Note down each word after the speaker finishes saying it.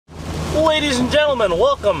Ladies and gentlemen,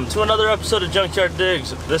 welcome to another episode of Junkyard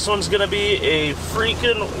Digs. This one's gonna be a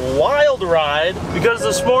freaking wild ride because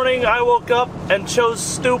this morning I woke up and chose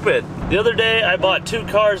stupid. The other day I bought two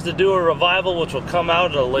cars to do a revival, which will come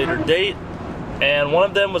out at a later date, and one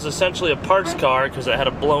of them was essentially a parts car because it had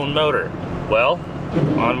a blown motor. Well,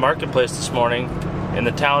 on Marketplace this morning in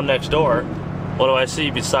the town next door, what do I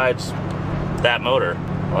see besides that motor?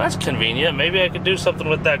 Well, that's convenient. Maybe I could do something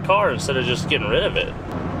with that car instead of just getting rid of it.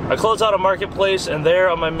 I close out a Marketplace, and there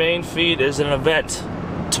on my main feed is an event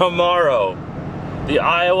tomorrow. The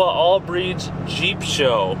Iowa All Breeds Jeep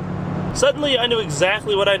Show. Suddenly I knew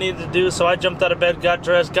exactly what I needed to do, so I jumped out of bed, got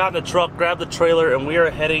dressed, got in the truck, grabbed the trailer, and we are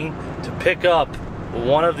heading to pick up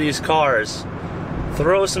one of these cars,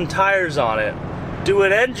 throw some tires on it, do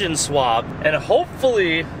an engine swap, and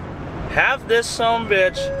hopefully have this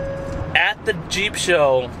sumbitch at the Jeep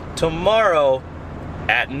Show tomorrow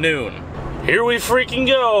at noon. Here we freaking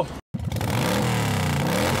go.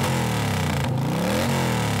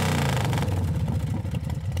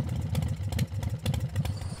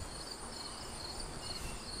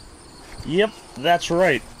 Yep, that's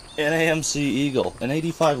right. An AMC Eagle, an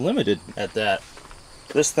 85 Limited at that.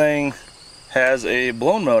 This thing has a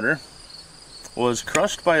blown motor, was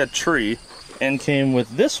crushed by a tree, and came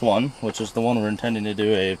with this one, which is the one we're intending to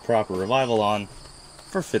do a proper revival on,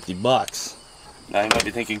 for 50 bucks. Now you might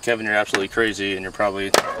be thinking, Kevin, you're absolutely crazy, and you're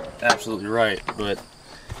probably absolutely right, but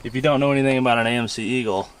if you don't know anything about an AMC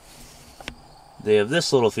Eagle, they have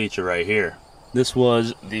this little feature right here. This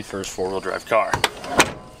was the first four-wheel drive car.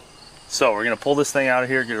 So we're gonna pull this thing out of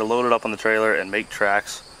here, get it loaded up on the trailer, and make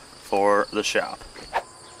tracks for the shop.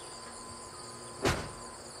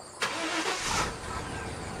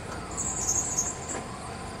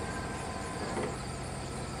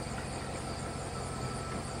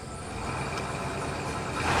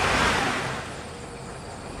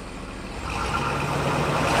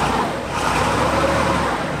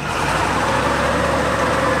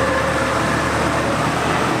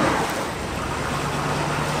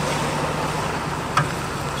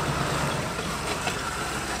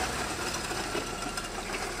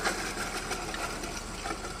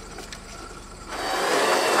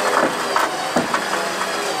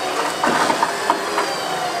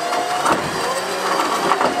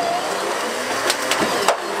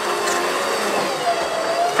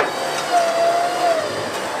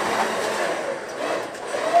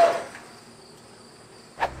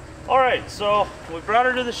 Alright, so we brought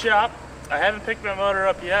her to the shop. I haven't picked my motor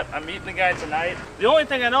up yet. I'm meeting the guy tonight. The only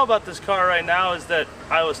thing I know about this car right now is that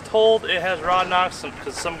I was told it has rod knocks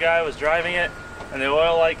because some guy was driving it and the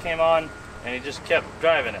oil light came on and he just kept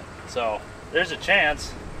driving it. So there's a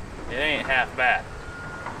chance it ain't half bad.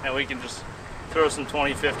 And we can just throw some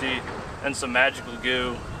 2050 and some magical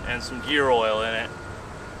goo and some gear oil in it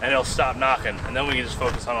and it'll stop knocking, and then we can just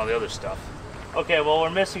focus on all the other stuff. Okay, well, we're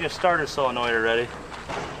missing a starter solenoid already.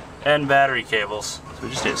 And battery cables. So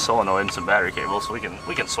we just need a solenoid and some battery cables, so we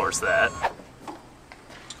can source that.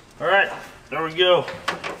 Alright, there we go.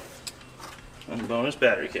 And bonus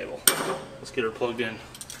battery cable. Let's get her plugged in.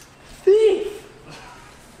 Thief!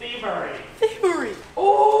 Thievery! Thievery!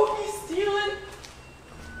 Oh, he's stealing!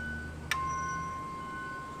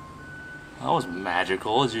 That was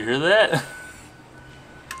magical. Did you hear that?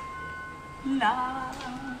 La.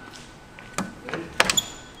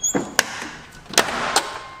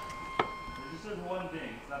 One ding,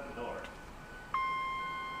 it's not the door.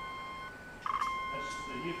 That's just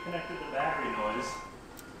that you've connected the battery noise.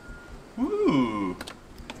 Ooh.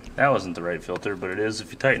 That wasn't the right filter, but it is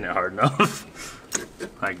if you tighten it hard enough.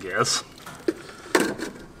 I guess.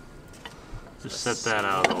 Just set that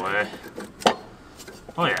out of the way.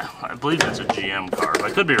 Oh yeah, I believe that's a GM carb.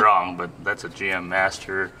 I could be wrong, but that's a GM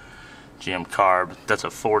Master, GM carb. That's a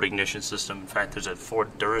Ford ignition system. In fact, there's a Ford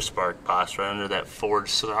Duraspark box right under that Ford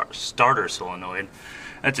starter solenoid.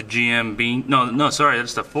 That's a GM bean. No, sorry,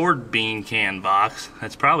 that's the Ford bean can box.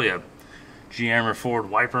 That's probably a GM or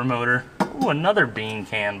Ford wiper motor. Ooh, another bean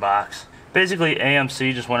can box. Basically,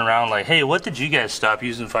 AMC just went around like, hey, what did you guys stop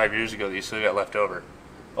using 5 years ago that you still got left over?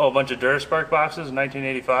 Oh, a bunch of Duraspark boxes in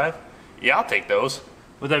 1985? Yeah, I'll take those.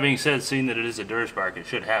 With that being said, seeing that it is a Duraspark, it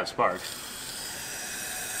should have sparks.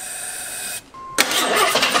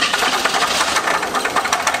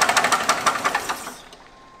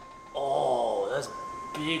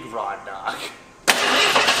 Big rod knock.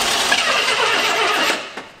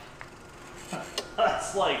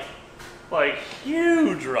 That's like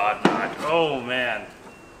huge rod knock. Oh man.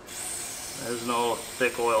 There's no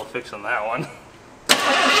thick oil fixing that one.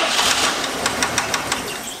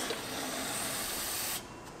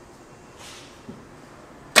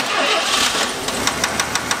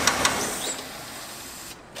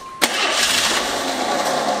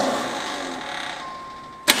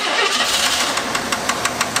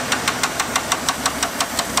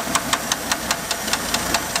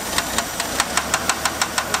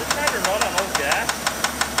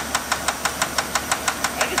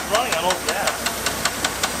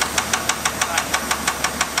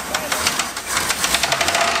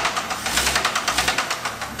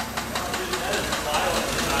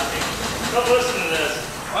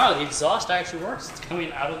 Wow, the exhaust actually works. It's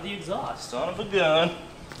coming out of the exhaust. Son of a gun.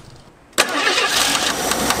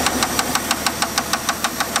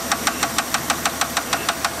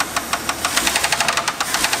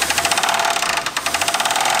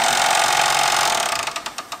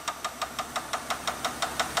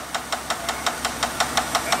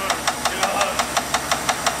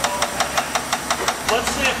 Let's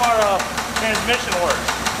see if our transmission works.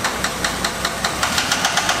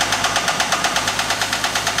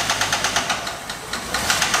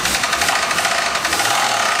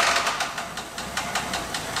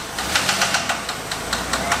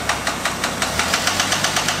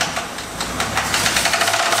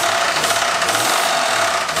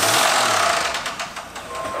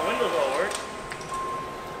 Our windows all work.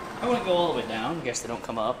 I wouldn't go all the way down. I guess they don't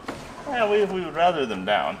come up. Yeah, we would rather them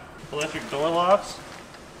down. Electric door locks,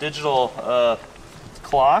 digital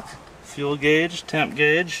clock, fuel gauge, temp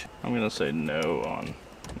gauge. I'm gonna say no on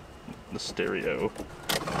the stereo.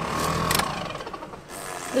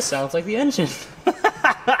 This sounds like the engine.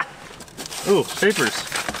 Ooh, papers.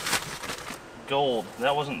 Gold.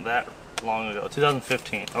 That wasn't that long ago.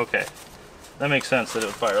 2015. Okay. That makes sense that it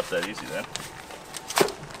would fire up that easy then.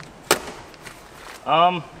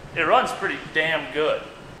 It runs pretty damn good.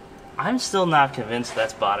 I'm still not convinced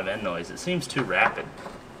that's bottom end noise. It seems too rapid.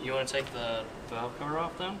 You want to take the valve cover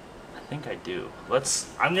off though? I think I do.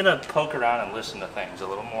 I'm gonna poke around and listen to things a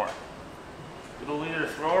little more. It'll either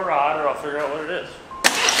throw a rod or I'll figure out what it is.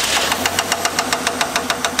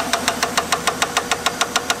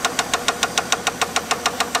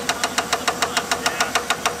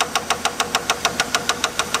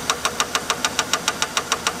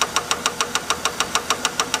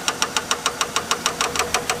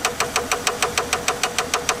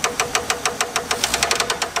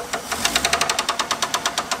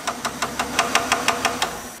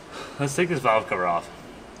 Let's take this valve cover off.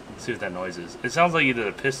 Let's see what that noise is. It sounds like either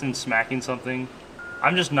a piston smacking something.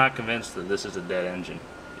 I'm just not convinced that this is a dead engine.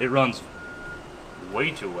 It runs way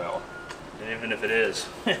too well. And even if it is,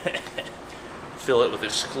 fill it with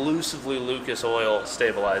exclusively Lucas oil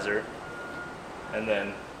stabilizer and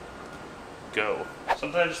then go.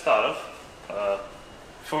 Something I just thought of,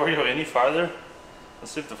 before we go any farther,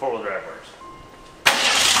 let's see if the four-wheel drive works.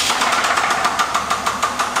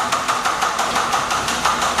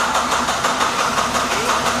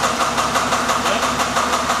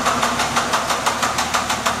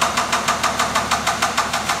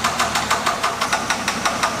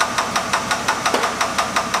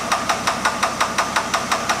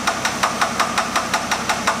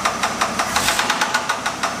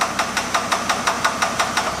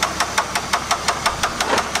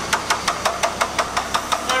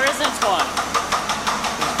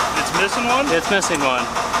 Missing one? It's missing one.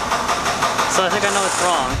 So I think I know it's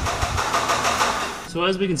wrong. So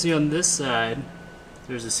as we can see on this side,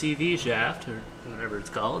 there's a CV shaft, or whatever it's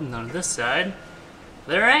called, and on this side,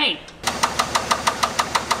 there ain't.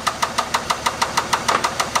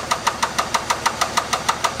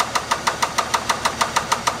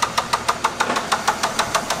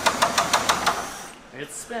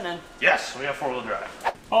 It's spinning. Yes, we have four-wheel drive.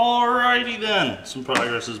 Alrighty then, some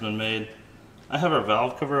progress has been made. I have our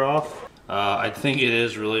valve cover off. I think it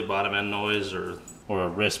is really bottom end noise or a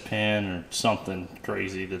wrist pin or something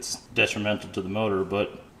crazy that's detrimental to the motor,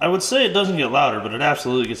 but I would say it doesn't get louder, but it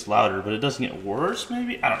absolutely gets louder, but it doesn't get worse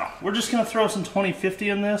maybe? I don't know. We're just gonna throw some 2050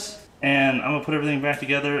 in this and I'm gonna put everything back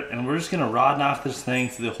together and we're just gonna rod knock this thing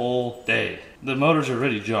through the whole day. The motor's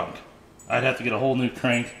already junk. I'd have to get a whole new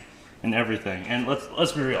crank and everything. And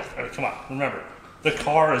let's be real. Come on, remember. The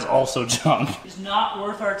car is also junk. It's not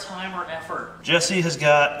worth our time or effort. Jesse has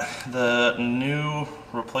got the new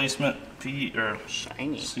replacement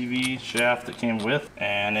shiny CV shaft that came with,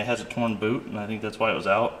 and it has a torn boot, and I think that's why it was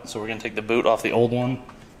out. So we're gonna take the boot off the old one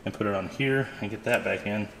and put it on here and get that back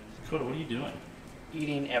in. Dakota, what are you doing?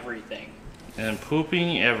 Eating everything. And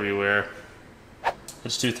pooping everywhere.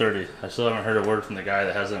 It's 2:30. I still haven't heard a word from the guy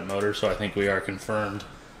that has that motor, so I think we are confirmed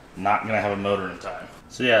not gonna have a motor in time.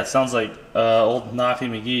 So yeah, it sounds like old Nafi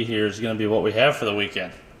McGee here is gonna be what we have for the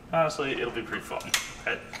weekend. Honestly, it'll be pretty fun.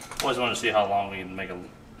 I always wanted to see how long we can make a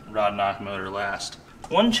rod knock motor last.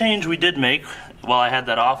 One change we did make while I had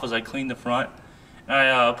that off was I cleaned the front. And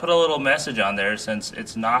I put a little message on there. Since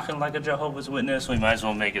it's knocking like a Jehovah's Witness, we might as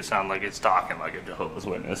well make it sound like it's talking like a Jehovah's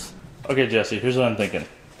Witness. Okay, Jesse, here's what I'm thinking.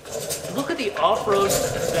 Look at the off-road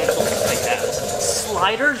essentials they have.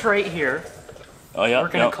 Sliders right here. Oh yeah, we're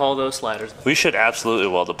gonna call those sliders. We should absolutely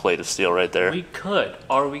weld a plate of steel right there. We could.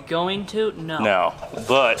 Are we going to? No. No,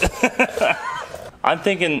 but I'm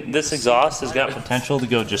thinking this exhaust has got potential to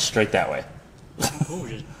go just straight that way. Ooh,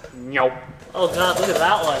 just nope. Oh god, look at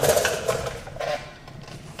that one.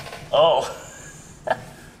 Oh.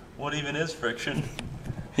 What even is friction?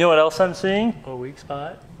 You know what else I'm seeing? A weak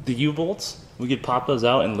spot? The U-bolts. We could pop those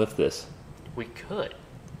out and lift this. We could.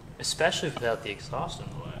 Especially without the exhaust in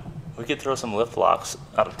the way. We could throw some lift locks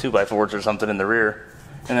out of 2x4s or something in the rear.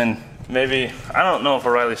 And then maybe, I don't know if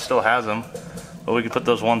O'Reilly still has them, but we could put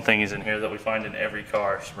those one thingies in here that we find in every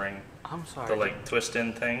car spring. I'm sorry. The like twist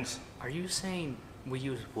in things. Are you saying we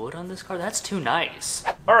use wood on this car? That's too nice.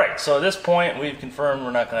 Alright, so at this point we've confirmed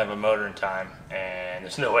we're not going to have a motor in time, and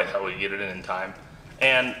there's no way that we get it in time.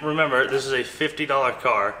 And remember, this is a $50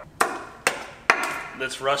 car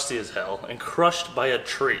that's rusty as hell and crushed by a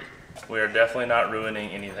tree. We are definitely not ruining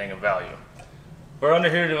anything of value. We're under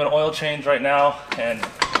here doing an oil change right now, and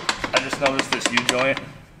I just noticed this U-joint.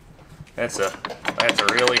 That's a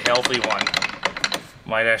really healthy one.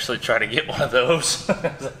 Might actually try to get one of those.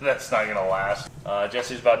 That's not gonna last.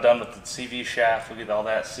 Jesse's about done with the CV shaft. We'll get all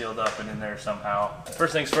that sealed up and in there somehow.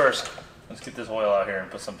 First things first, let's get this oil out here and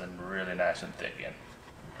put something really nice and thick in.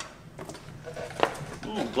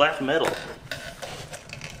 Ooh, black metal.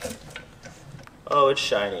 Oh, it's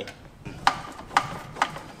shiny.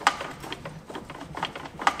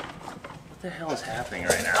 What the hell is happening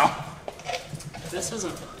right now? This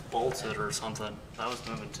isn't bolted or something. That was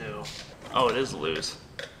moving too. Oh, it is loose.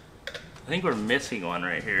 I think we're missing one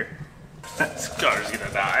right here. This car's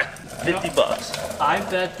gonna die. 50 bucks. I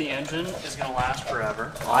bet the engine is gonna last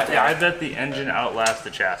forever. I bet the engine outlasts the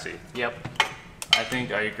chassis. Yep. I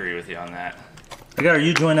think I agree with you on that. I got our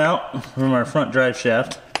U-joint out from our front drive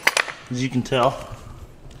shaft. As you can tell,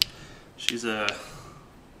 she's in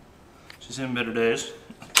better days.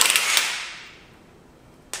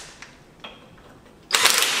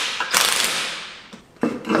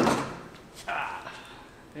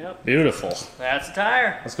 Yep. Beautiful. That's a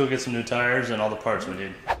tire. Let's go get some new tires and all the parts we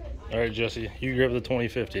need. All right, Jesse, you grab the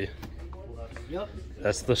 2050. Yep.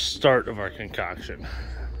 That's the start of our concoction.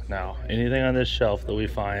 Now, anything on this shelf that we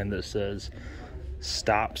find that says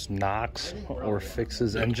stops, knocks, or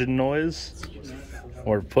fixes engine noise,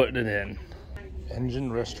 we're putting it in.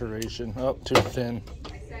 Engine restoration. Oh, too thin.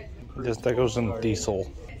 That goes in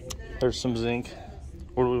diesel. There's some zinc.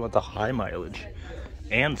 Or do we want the high mileage?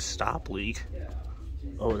 And stop leak.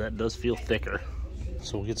 Oh, that does feel thicker.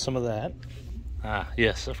 So we'll get some of that. Ah,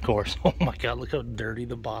 yes, of course. Oh my God, look how dirty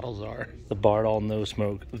the bottles are. The Bardol No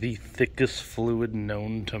Smoke, the thickest fluid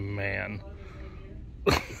known to man.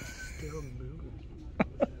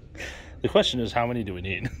 The question is, how many do we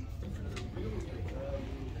need?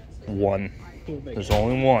 One. There's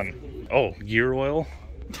only one. Oh, gear oil?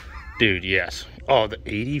 Dude, yes. Oh, the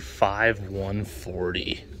 85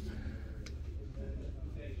 140.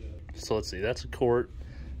 So let's see, that's a quart.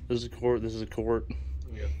 This is a quart, this is a quart.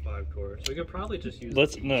 We have 5 quarts. We could probably just use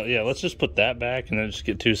Let's just put that back and then just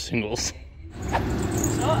get 2 singles.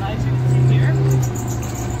 So I took here.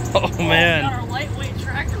 Oh man. Got our lightweight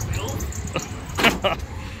tractor build.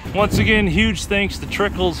 Once again, huge thanks to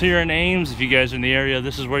Trickles here in Ames. If you guys are in the area,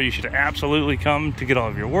 this is where you should absolutely come to get all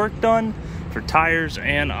of your work done for tires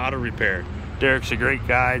and auto repair. Derek's a great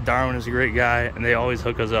guy, Darwin is a great guy, and they always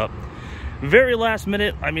hook us up. Very last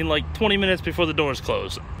minute, I mean like 20 minutes before the doors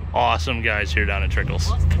close. Awesome guys here down at Trickles.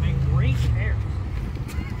 Plus, they make great chairs.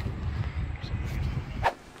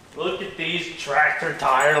 Look at these tractor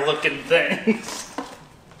tire looking things.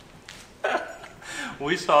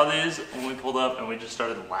 We saw these when we pulled up and we just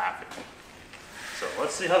started laughing. So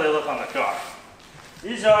let's see how they look on the car.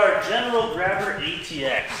 These are General Grabber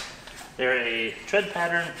ATX. They're a tread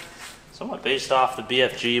pattern somewhat based off the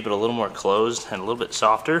BFG, but a little more closed and a little bit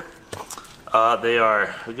softer. They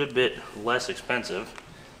are a good bit less expensive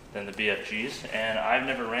than the BFGs, and I've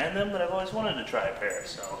never ran them, but I've always wanted to try a pair,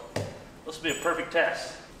 so this will be a perfect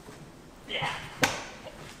test. Yeah.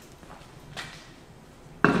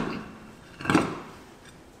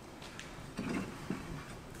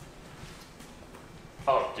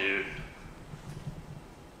 Oh, dude.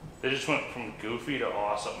 They just went from goofy to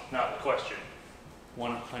awesome. Not the question.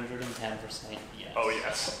 110% yes. Oh,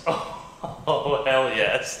 yes. Oh, hell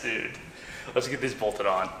yes, dude. Let's get these bolted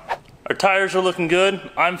on. Our tires are looking good.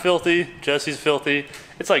 I'm filthy. Jesse's filthy.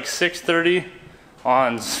 It's like 6:30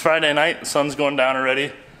 on Friday night. The sun's going down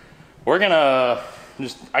already. We're gonna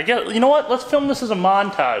I guess, you know what? Let's film this as a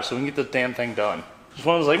montage so we can get this damn thing done. Just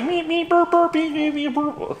one of those like, meep, meep, burp, burp, beep, beep, beep,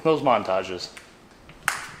 burp. Those montages.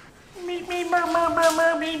 Meep, meep, burp, burp, burp,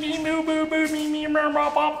 burp, beep, beep, boop, boop, boop, beep, beep, burp,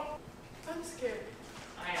 burp, burp. I'm scared.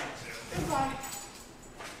 I am too. Goodbye.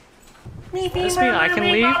 Meep, Does this beep, mean burp, I burp, can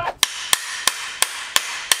beep, leave? burp.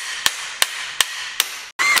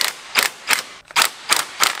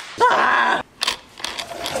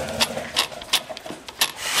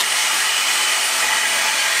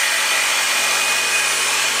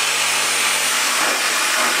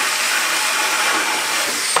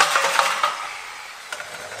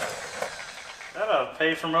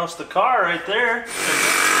 pay for most of the car right there.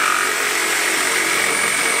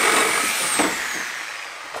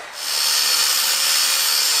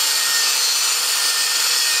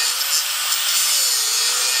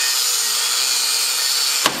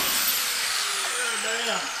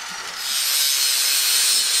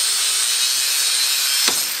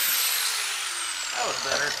 That was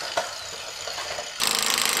better.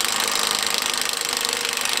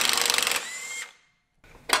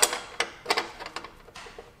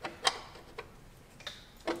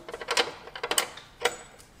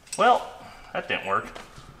 Well, that didn't work.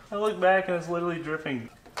 I look back and it's literally dripping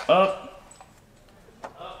up,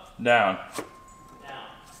 down,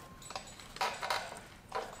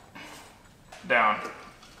 down.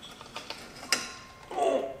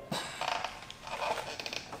 Oh.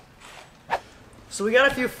 So we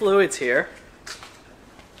got a few fluids here. I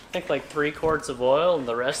think like 3 quarts of oil, and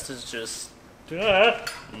the rest is just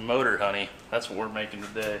Motor honey. That's what we're making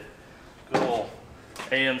today. Good old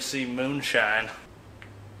AMC moonshine.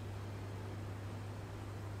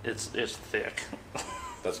 It's thick.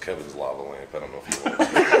 That's Kevin's lava lamp. I don't know if you want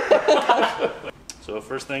it. So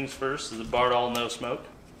first things first is the Bardol no smoke.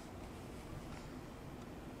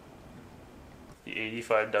 The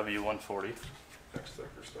 85W140. Next thicker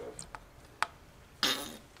stuff.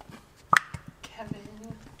 Kevin.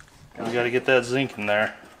 We got to get that zinc in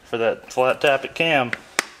there for that flat tappet cam.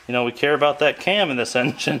 You know, we care about that cam in this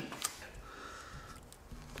engine.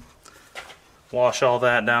 Wash all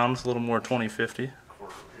that down. It's a little more 2050.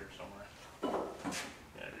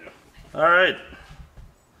 Alright.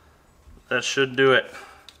 That should do it.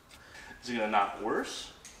 Is it going to knock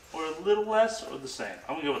worse? Or a little less? Or the same?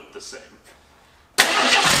 I'm going to go with the same.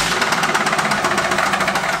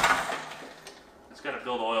 It's got to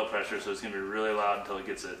build oil pressure, so it's going to be really loud until it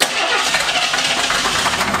gets it.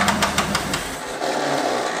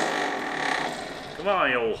 Come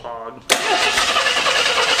on, you old hog.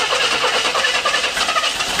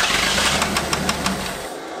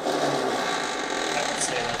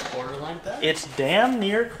 It's damn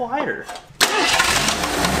near quieter.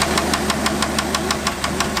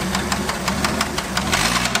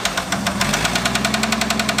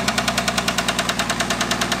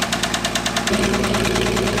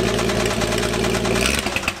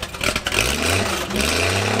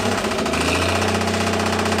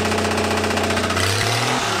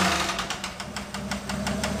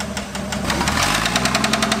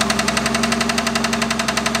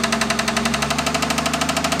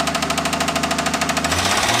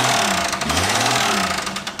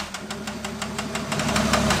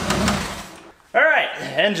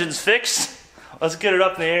 Engine's fixed. Let's get it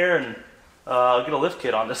up in the air and get a lift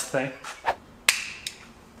kit on this thing.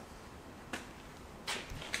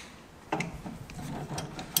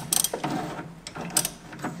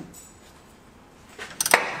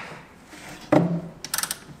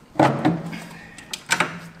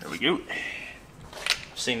 There we go.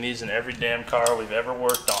 I've seen these in every damn car we've ever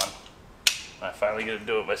worked on. I finally get to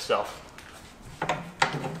do it myself.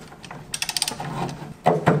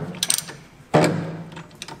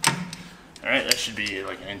 Alright, that should be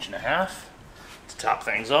like 1.5 inches. Let's top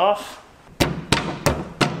things off.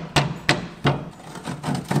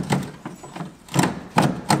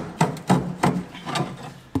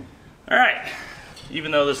 Alright,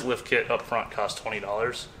 even though this lift kit up front cost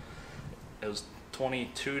 $20, it was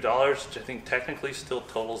 $22, which I think technically still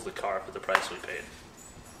totals the car for the price we paid.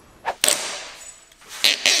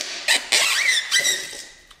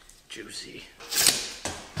 Juicy.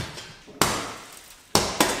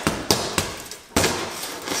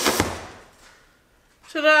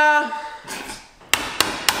 Ta-da!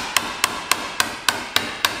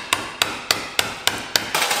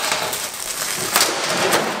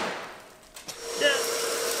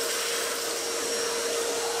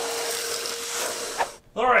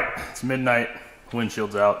 Alright, it's midnight.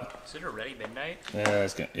 Windshield's out. Is it already midnight? Yeah,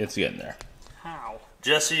 it's getting there. How?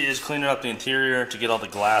 Jesse is cleaning up the interior to get all the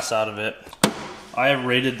glass out of it. I have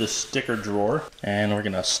raided the sticker drawer, and we're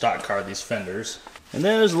gonna stock card these fenders. And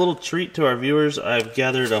then as a little treat to our viewers, I've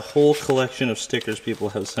gathered a whole collection of stickers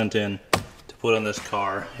people have sent in to put on this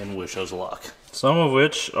car and wish us luck. Some of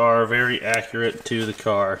which are very accurate to the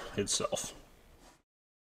car itself.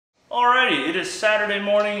 Alrighty, it is Saturday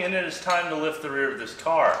morning and it is time to lift the rear of this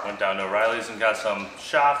car. Went down to O'Reilly's and got some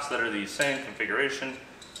shocks that are the same configuration,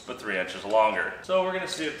 but 3 inches longer. So we're gonna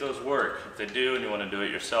see if those work. If they do and you wanna do it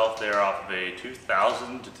yourself, they are off of a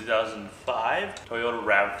 2000 to 2005 Toyota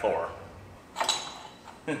RAV4.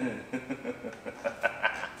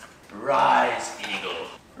 Rise, Eagle,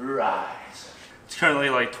 rise. It's currently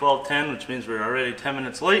like 12:10, which means we're already 10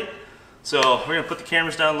 minutes late. So we're gonna put the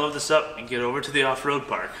cameras down, load this up, and get over to the off-road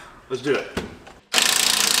park. Let's do it.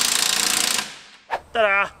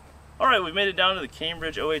 Ta-da! Alright, we made it down to the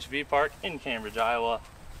Cambridge OHV Park in Cambridge, Iowa.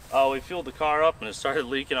 We fueled the car up and it started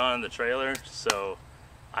leaking on in the trailer, so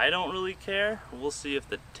I don't really care. We'll see if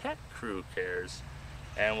the tech crew cares,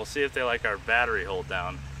 and we'll see if they like our battery hold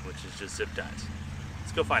down, which is just zip ties.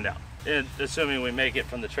 Let's go find out. And assuming we make it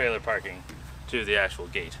from the trailer parking to the actual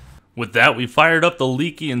gate. With that, we fired up the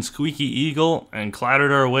leaky and squeaky Eagle and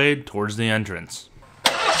clattered our way towards the entrance.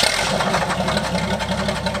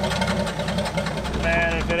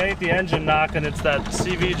 Man, if it ain't the engine knocking, it's that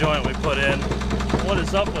CV joint we put in. What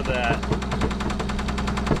is up with that?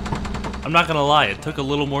 I'm not gonna lie, it took a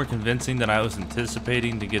little more convincing than I was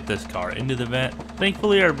anticipating to get this car into the vent.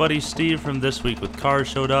 Thankfully, our buddy Steve from This Week with Cars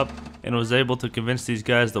showed up and was able to convince these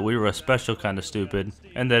guys that we were a special kind of stupid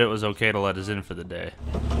and that it was okay to let us in for the day.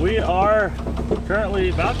 We are currently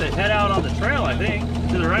about to head out on the trail, I think.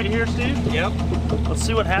 To the right here, Steve? Yep. Let's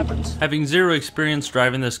see what happens. Having zero experience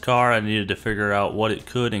driving this car, I needed to figure out what it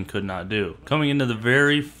could and could not do. Coming into the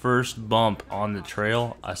very first bump on the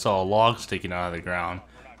trail, I saw a log sticking out of the ground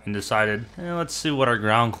and decided, let's see what our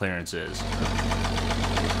ground clearance is.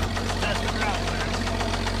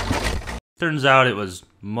 Turns out it was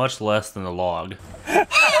much less than the log.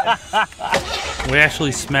 We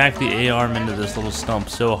actually smacked the A-arm into this little stump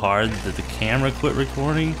so hard that the camera quit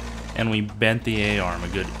recording and we bent the A-arm a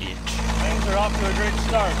good inch. Things are off to a great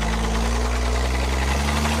start.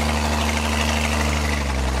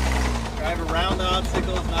 Drive around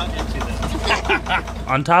obstacles, not into them.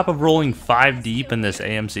 On top of rolling 5 deep in this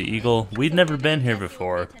AMC Eagle, we'd never been here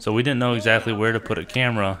before, so we didn't know exactly where to put a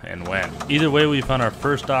camera and when. Either way, we found our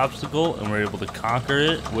first obstacle and were able to conquer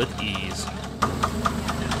it with ease.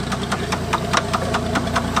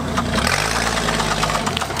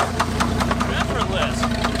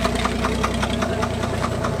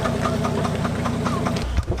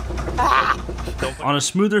 On a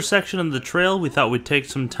smoother section of the trail, we thought we'd take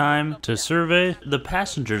some time to survey the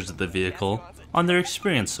passengers of the vehicle on their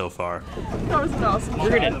experience so far. That was an awesome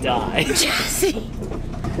We're gonna die. Jesse!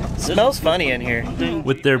 Smells funny in here.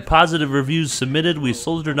 With their positive reviews submitted, we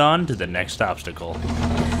soldiered on to the next obstacle.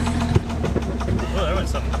 Oh, there went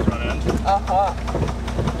something in the front end.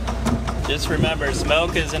 Just remember,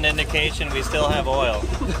 smoke is an indication we still have oil.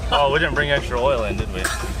 Oh, we didn't bring extra oil in, did we?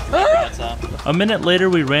 Brought some. A minute later,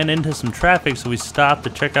 we ran into some traffic, so we stopped to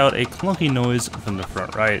check out a clunky noise from the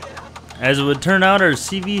front right. As it would turn out, our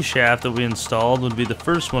CV shaft that we installed would be the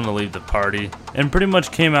first one to leave the party, and pretty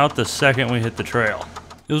much came out the second we hit the trail.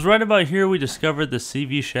 It was right about here we discovered the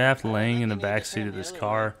CV shaft laying in the backseat of this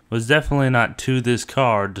car was definitely not to this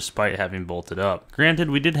car despite having bolted up. Granted,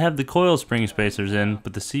 we did have the coil spring spacers in,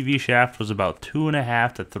 but the CV shaft was about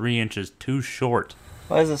 2.5 to 3 inches too short.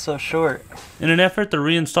 Why is it so short? In an effort to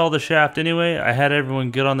reinstall the shaft anyway, I had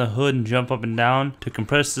everyone get on the hood and jump up and down to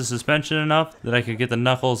compress the suspension enough that I could get the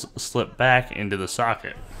knuckles slipped back into the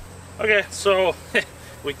socket. Okay, so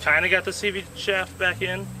we kind of got the CV shaft back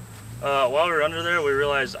in. While we were under there, we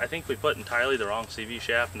realized I think we put entirely the wrong CV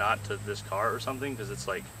shaft, not to this car or something, because it's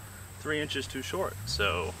like 3 inches too short.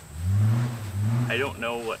 So I don't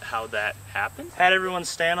know how that happened. Had everyone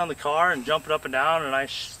stand on the car and jump it up and down, and I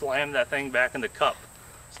slammed that thing back in the cup.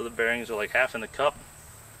 So the bearings are like half in the cup,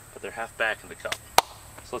 but they're half back in the cup.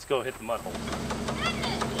 So let's go hit the mud hole.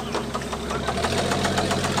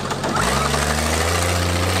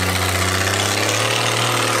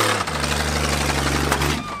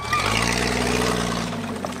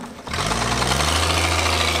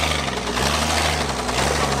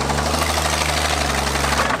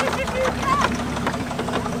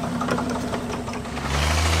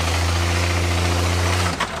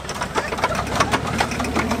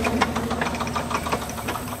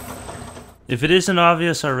 If it isn't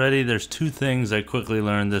obvious already, there's 2 things I quickly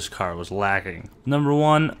learned this car was lacking. Number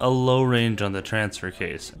 1, a low range on the transfer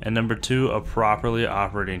case, and number 2, a properly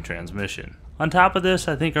operating transmission. On top of this,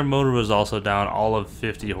 I think our motor was also down all of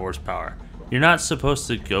 50 horsepower. You're not supposed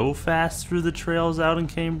to go fast through the trails out in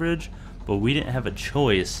Cambridge, but we didn't have a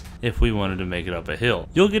choice if we wanted to make it up a hill.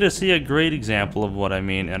 You'll get to see a great example of what I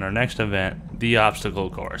mean in our next event, the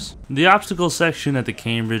obstacle course. The obstacle section at the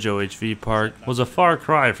Cambridge OHV Park was a far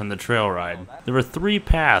cry from the trail ride. There were 3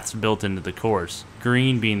 paths built into the course,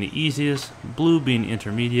 green being the easiest, blue being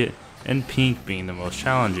intermediate, and pink being the most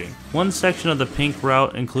challenging. One section of the pink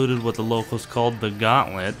route included what the locals called the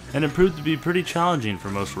gauntlet, and it proved to be pretty challenging for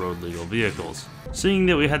most road legal vehicles. Seeing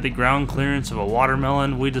that we had the ground clearance of a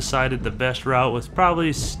watermelon, we decided the best route was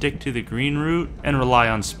probably stick to the green route and rely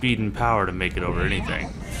on speed and power to make it over anything.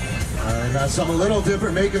 Got something a little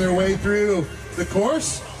different making their way through the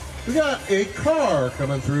course. We got a car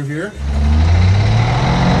coming through here.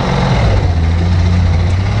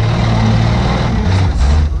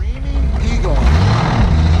 Screaming Eagle.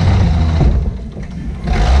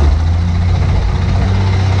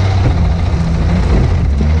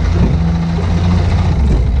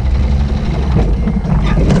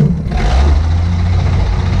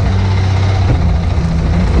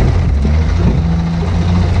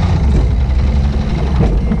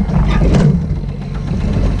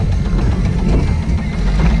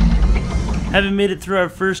 Having made it through our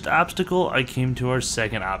first obstacle, I came to our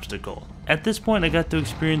second obstacle. At this point, I got to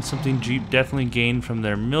experience something Jeep definitely gained from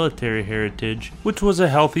their military heritage, which was a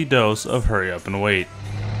healthy dose of hurry up and wait.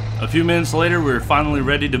 A few minutes later, we were finally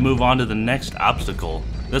ready to move on to the next obstacle.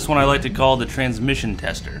 This one I like to call the transmission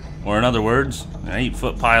tester, or in other words, an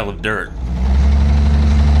 8-foot pile of dirt.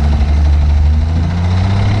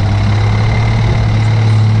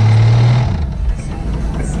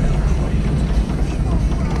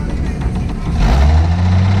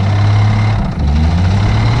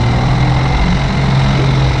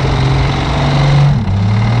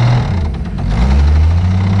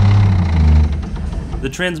 The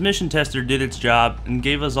transmission tester did its job and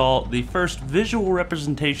gave us all the first visual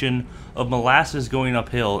representation of molasses going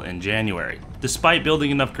uphill in January. Despite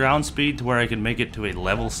building enough ground speed to where I could make it to a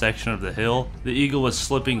level section of the hill, the Eagle was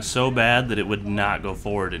slipping so bad that it would not go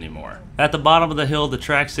forward anymore. At the bottom of the hill, the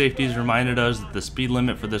track safeties reminded us that the speed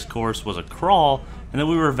limit for this course was a crawl and that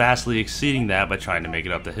we were vastly exceeding that by trying to make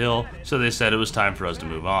it up the hill, so they said it was time for us to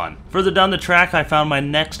move on. Further down the track, I found my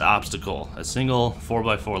next obstacle, a single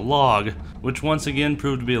 4x4 log, which once again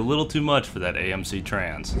proved to be a little too much for that AMC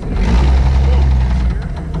Trans.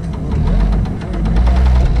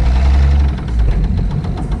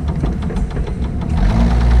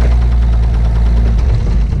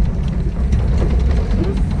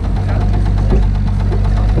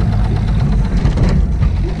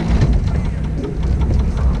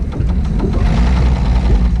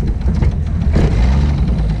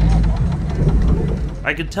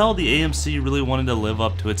 I could tell the AMC really wanted to live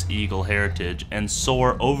up to its Eagle heritage and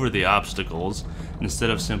soar over the obstacles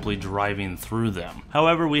instead of simply driving through them.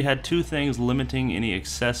 However, we had two things limiting any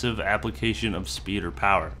excessive application of speed or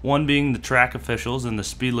power. One being the track officials and the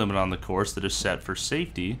speed limit on the course that is set for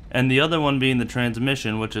safety, and the other one being the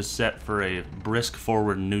transmission, which is set for a brisk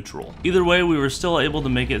forward neutral. Either way, we were still able to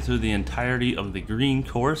make it through the entirety of the green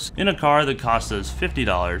course in a car that cost us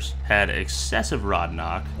 $50, had excessive rod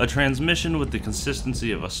knock, a transmission with the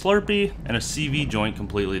consistency of a Slurpee, and a CV joint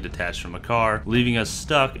completely detached from a car, leaving us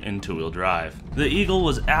stuck in two-wheel drive. The Eagle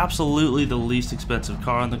was absolutely the least expensive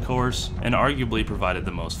car on the course, and arguably provided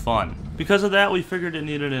the most fun. Because of that, we figured it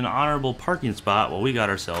needed an honorable parking spot while we got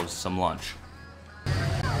ourselves some lunch.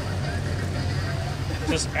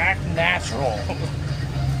 Just act natural.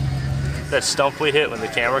 That stump we hit when the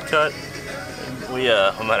camera cut, we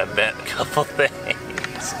might have bent a couple things.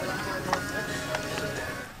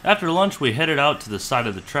 After lunch, we headed out to the side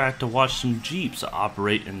of the track to watch some Jeeps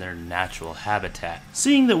operate in their natural habitat.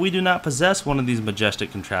 Seeing that we do not possess one of these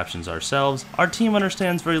majestic contraptions ourselves, our team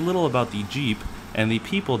understands very little about the Jeep and the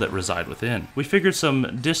people that reside within. We figured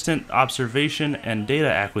some distant observation and data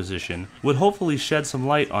acquisition would hopefully shed some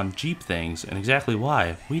light on Jeep things and exactly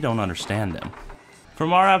why we don't understand them.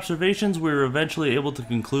 From our observations, we were eventually able to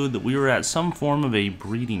conclude that we were at some form of a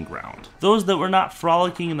breeding ground. Those that were not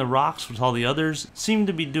frolicking in the rocks with all the others seemed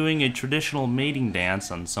to be doing a traditional mating dance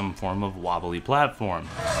on some form of wobbly platform.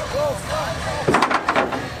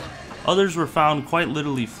 Others were found quite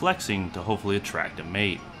literally flexing to hopefully attract a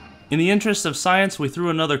mate. In the interest of science, we threw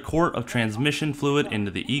another quart of transmission fluid into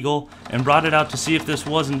the Eagle and brought it out to see if this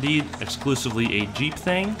was indeed exclusively a Jeep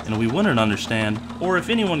thing, and we wouldn't understand, or if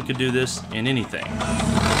anyone could do this in anything.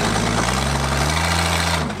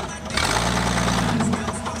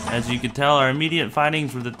 As you could tell, our immediate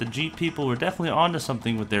findings were that the Jeep people were definitely onto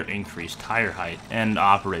something with their increased tire height and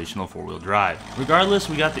operational four-wheel drive. Regardless,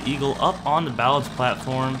 we got the Eagle up on the balance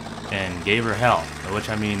platform and gave her hell, by which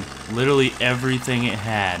I mean literally everything it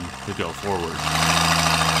had to go forward.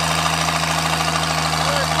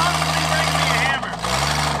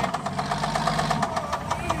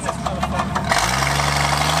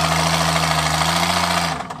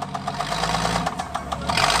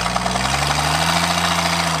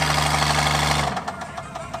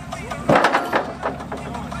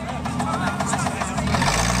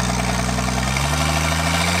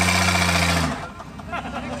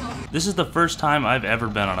 This is the first time I've ever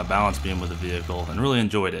been on a balance beam with a vehicle and really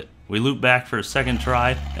enjoyed it. We looped back for a second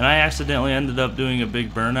try, and I accidentally ended up doing a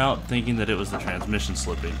big burnout thinking that it was the transmission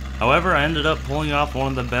slipping. However, I ended up pulling off one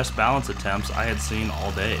of the best balance attempts I had seen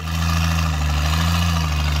all day.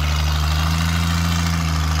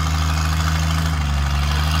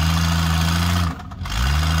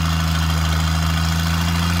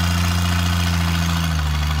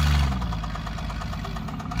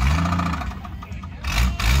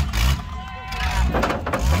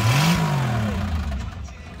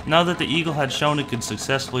 Now that the Eagle had shown it could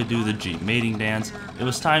successfully do the Jeep mating dance, it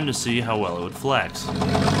was time to see how well it would flex.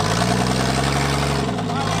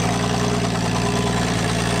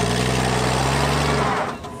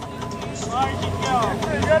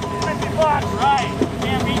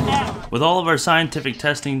 With all of our scientific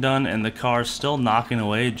testing done and the car still knocking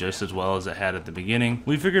away just as well as it had at the beginning,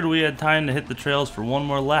 we figured we had time to hit the trails for one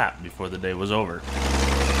more lap before the day was over.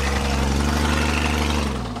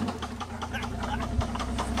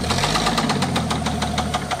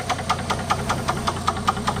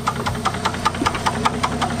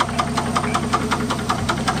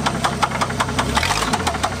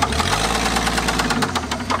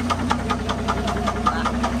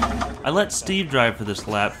 I let Steve drive for this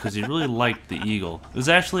lap because he really liked the Eagle. It was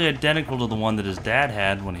actually identical to the one that his dad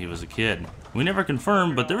had when he was a kid. We never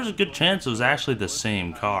confirmed, but there was a good chance it was actually the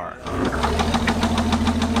same car.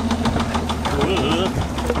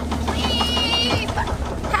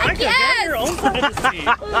 Heck yes! Your own side of the seat.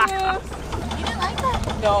 You didn't like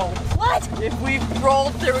that? No. What? If we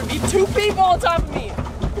rolled, there would be 2 people on top of me.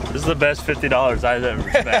 This is the best $50 I've ever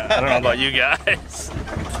spent. I don't know about you guys.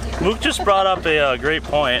 Mook just brought up a great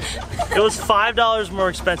point. It was $5 more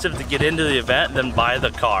expensive to get into the event than buy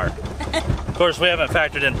the car. Of course, we haven't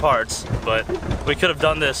factored in parts, but we could have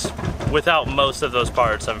done this without most of those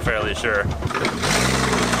parts, I'm fairly sure.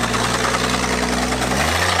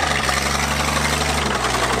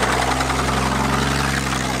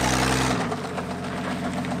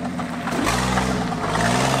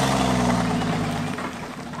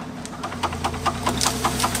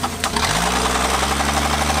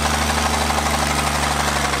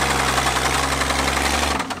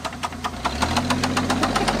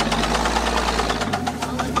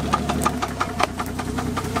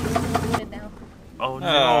 Oh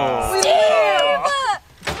no. Steve!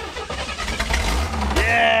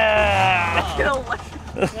 Yeah!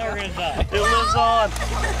 It lives on.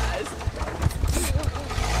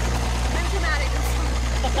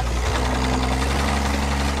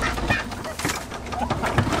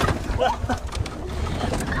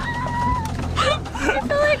 I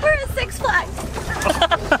feel like we're at Six Flags.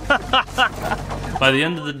 By the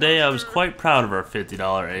end of the day, I was quite proud of our $50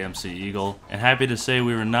 AMC Eagle, and happy to say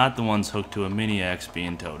we were not the ones hooked to a Mini X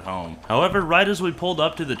being towed home. However, right as we pulled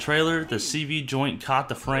up to the trailer, the CV joint caught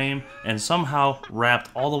the frame and somehow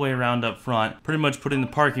wrapped all the way around up front, pretty much putting the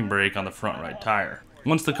parking brake on the front right tire.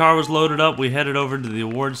 Once the car was loaded up, we headed over to the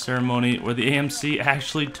awards ceremony where the AMC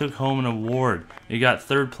actually took home an award. It got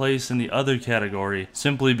 3rd place in the other category,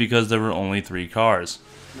 simply because there were only 3 cars.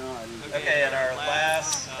 Okay, and our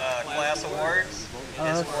last class awards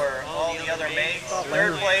is for all the other mates.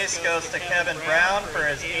 3rd place goes to Kevin Brown for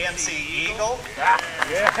his AMC Eagle.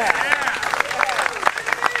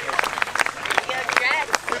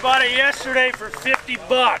 We bought it yesterday for 50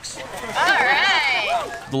 bucks.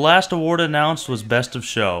 Alright. The last award announced was Best of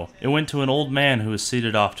Show. It went to an old man who was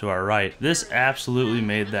seated off to our right. This absolutely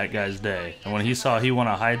made that guy's day. And when he saw he won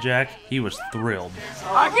a hijack, he was thrilled.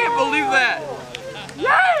 I can't believe that.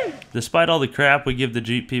 Yay! Despite all the crap we give the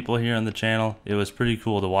Jeep people here on the channel, it was pretty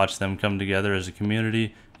cool to watch them come together as a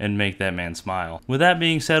community and make that man smile. With that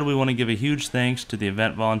being said, we want to give a huge thanks to the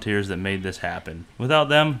event volunteers that made this happen. Without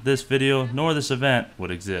them, this video nor this event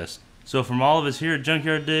would exist. So from all of us here at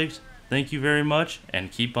Junkyard Digs, thank you very much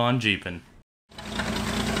and keep on Jeepin'.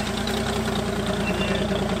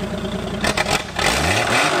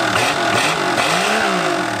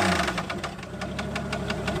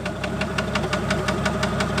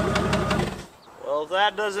 Well, if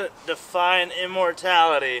that doesn't define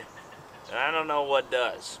immortality, I don't know what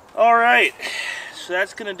does. Alright, so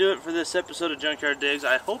that's going to do it for this episode of Junkyard Digs.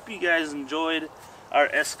 I hope you guys enjoyed our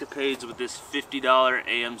escapades with this $50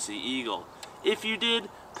 AMC Eagle. If you did,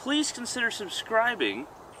 please consider subscribing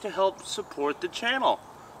to help support the channel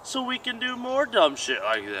so we can do more dumb shit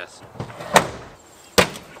like this.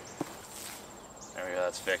 There we go,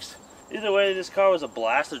 that's fixed. Either way, this car was a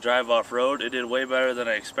blast to drive off-road. It did way better than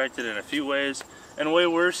I expected in a few ways, and way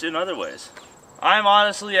worse in other ways. I'm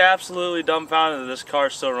honestly absolutely dumbfounded that this car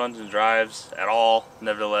still runs and drives at all,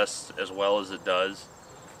 nevertheless, as well as it does.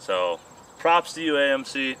 So, props to you,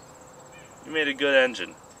 AMC. You made a good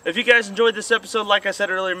engine. If you guys enjoyed this episode, like I said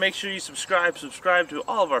earlier, make sure you subscribe to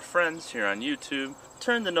all of our friends here on YouTube.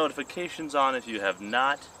 Turn the notifications on if you have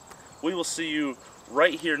not. We will see you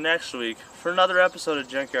right here next week for another episode of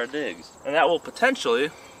Junkyard Digs. And that will potentially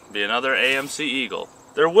be another AMC Eagle.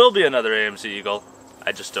 There will be another AMC Eagle.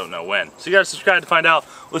 I just don't know when. So you gotta subscribe to find out.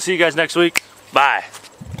 We'll see you guys next week. Bye.